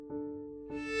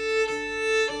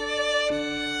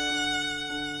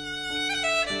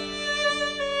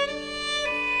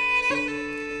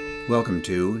Welcome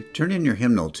to Turn in Your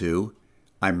Hymnal to.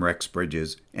 I'm Rex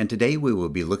Bridges, and today we will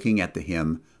be looking at the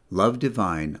hymn, Love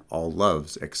Divine, All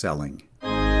Loves Excelling.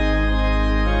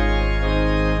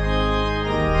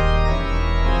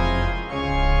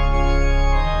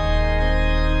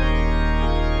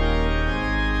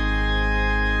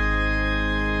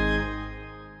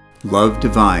 Love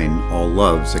Divine, All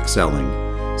Loves Excelling,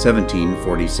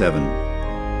 1747.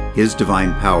 His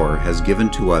divine power has given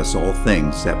to us all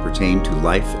things that pertain to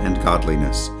life and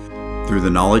godliness, through the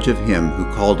knowledge of Him who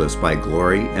called us by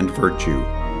glory and virtue.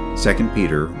 2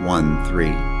 Peter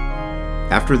 1:3.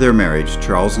 After their marriage,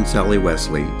 Charles and Sally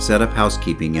Wesley set up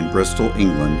housekeeping in Bristol,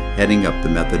 England, heading up the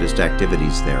Methodist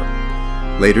activities there.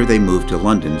 Later they moved to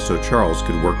London so Charles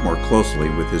could work more closely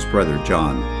with his brother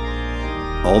John.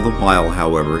 All the while,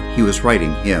 however, he was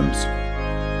writing hymns.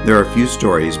 There are few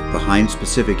stories behind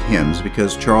specific hymns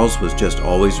because Charles was just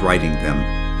always writing them.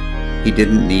 He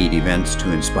didn't need events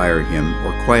to inspire him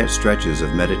or quiet stretches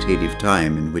of meditative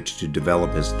time in which to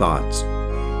develop his thoughts.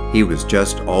 He was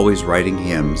just always writing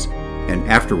hymns, and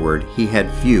afterward he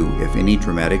had few, if any,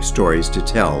 dramatic stories to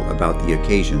tell about the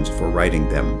occasions for writing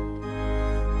them.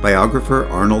 Biographer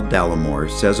Arnold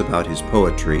Dallimore says about his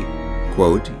poetry,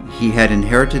 quote, "He had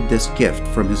inherited this gift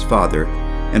from his father,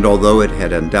 and although it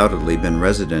had undoubtedly been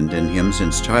resident in him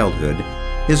since childhood,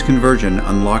 his conversion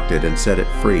unlocked it and set it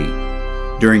free.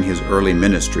 During his early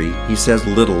ministry, he says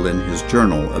little in his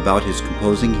journal about his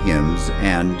composing hymns,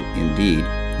 and, indeed,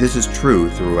 this is true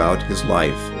throughout his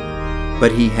life.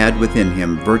 But he had within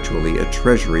him virtually a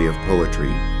treasury of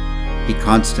poetry. He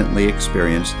constantly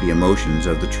experienced the emotions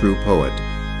of the true poet.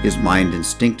 His mind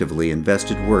instinctively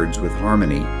invested words with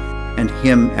harmony, and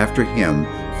hymn after hymn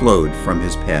flowed from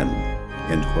his pen."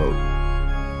 End quote.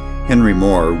 Henry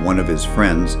Moore, one of his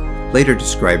friends, later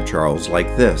described Charles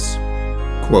like this,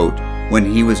 quote, "When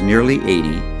he was nearly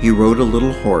 80, he rode a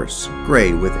little horse,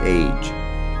 gray with age.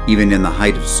 Even in the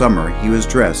height of summer, he was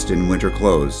dressed in winter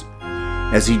clothes.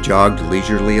 As he jogged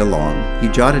leisurely along, he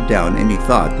jotted down any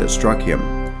thought that struck him.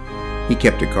 He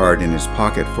kept a card in his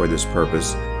pocket for this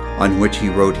purpose, on which he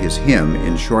wrote his hymn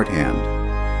in shorthand.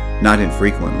 Not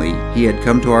infrequently, he had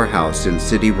come to our house in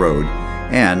City Road,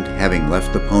 and, having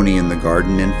left the pony in the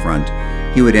garden in front,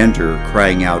 he would enter,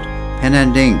 crying out, 'Pen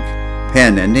and ink!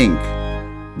 Pen and ink!'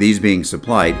 These being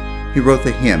supplied, he wrote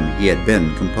the hymn he had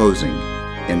been composing."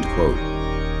 End quote.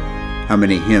 How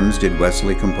many hymns did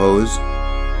Wesley compose?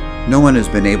 No one has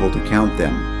been able to count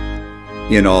them.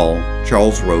 In all,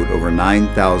 Charles wrote over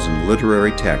 9,000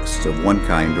 literary texts of one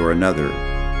kind or another,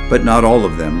 but not all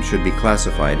of them should be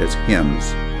classified as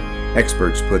hymns.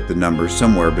 Experts put the number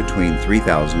somewhere between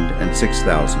 3,000 and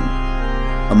 6,000.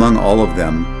 Among all of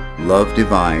them, Love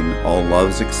Divine, All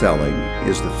Loves Excelling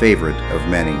is the favorite of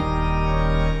many.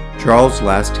 Charles'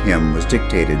 last hymn was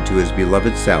dictated to his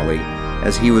beloved Sally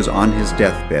as he was on his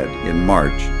deathbed in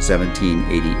March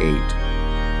 1788.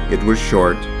 It was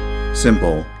short,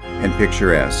 simple, and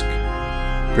picturesque.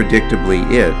 Predictably,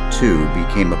 it, too,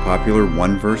 became a popular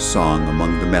one-verse song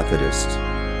among the Methodists.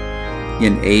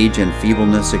 "In age and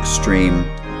feebleness extreme,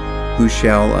 who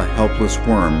shall a helpless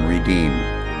worm redeem?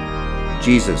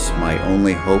 Jesus, my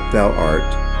only hope thou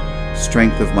art,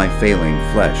 strength of my failing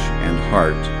flesh and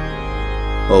heart.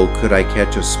 Oh, could I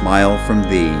catch a smile from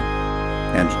thee,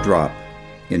 and drop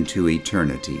into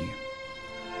eternity."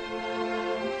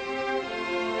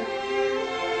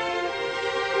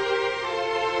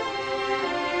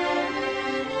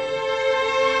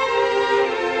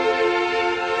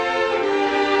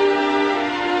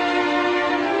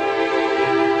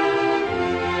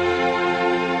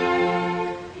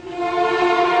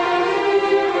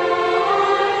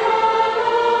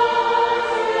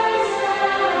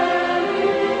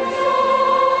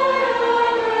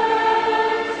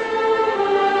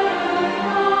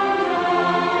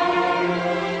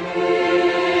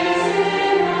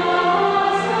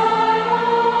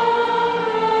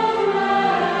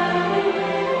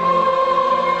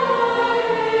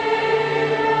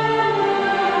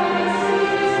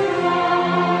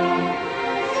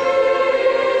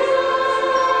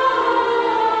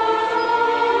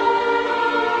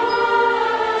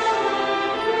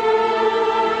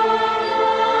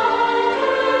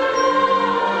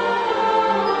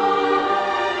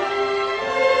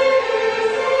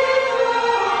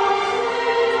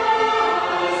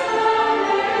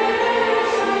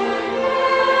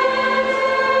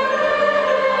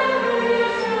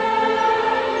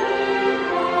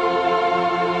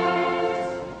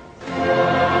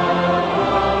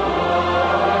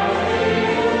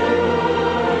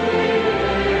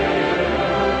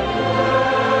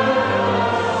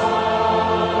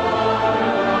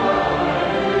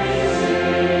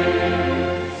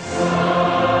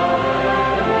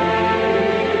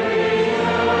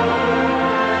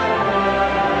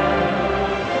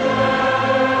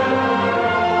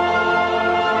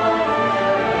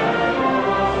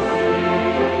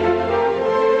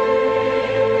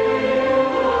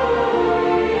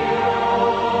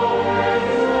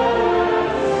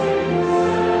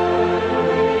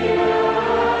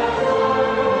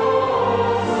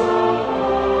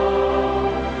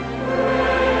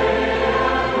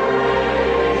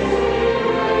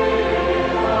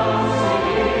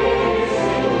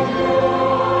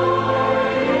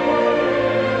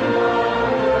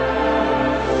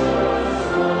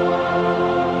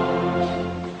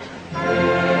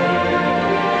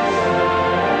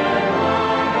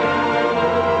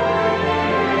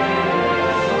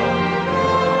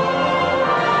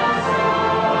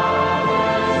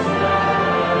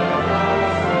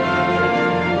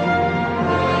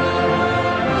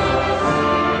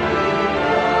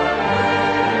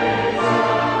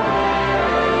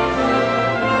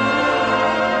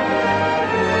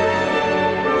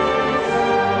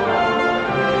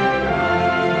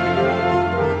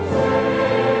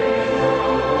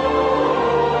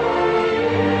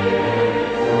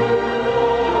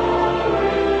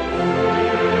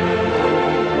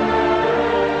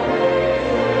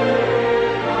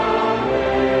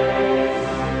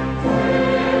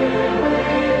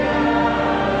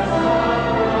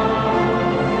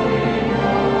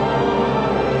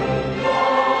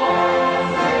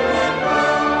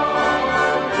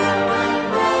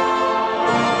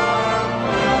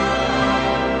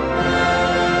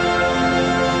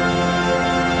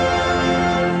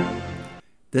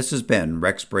 This has been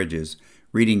Rex Bridges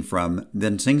reading from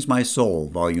Then Sings My Soul,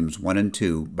 Volumes 1 and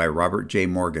 2 by Robert J.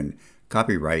 Morgan,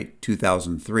 copyright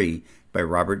 2003 by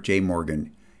Robert J.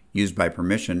 Morgan, used by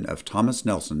permission of Thomas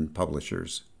Nelson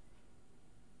Publishers.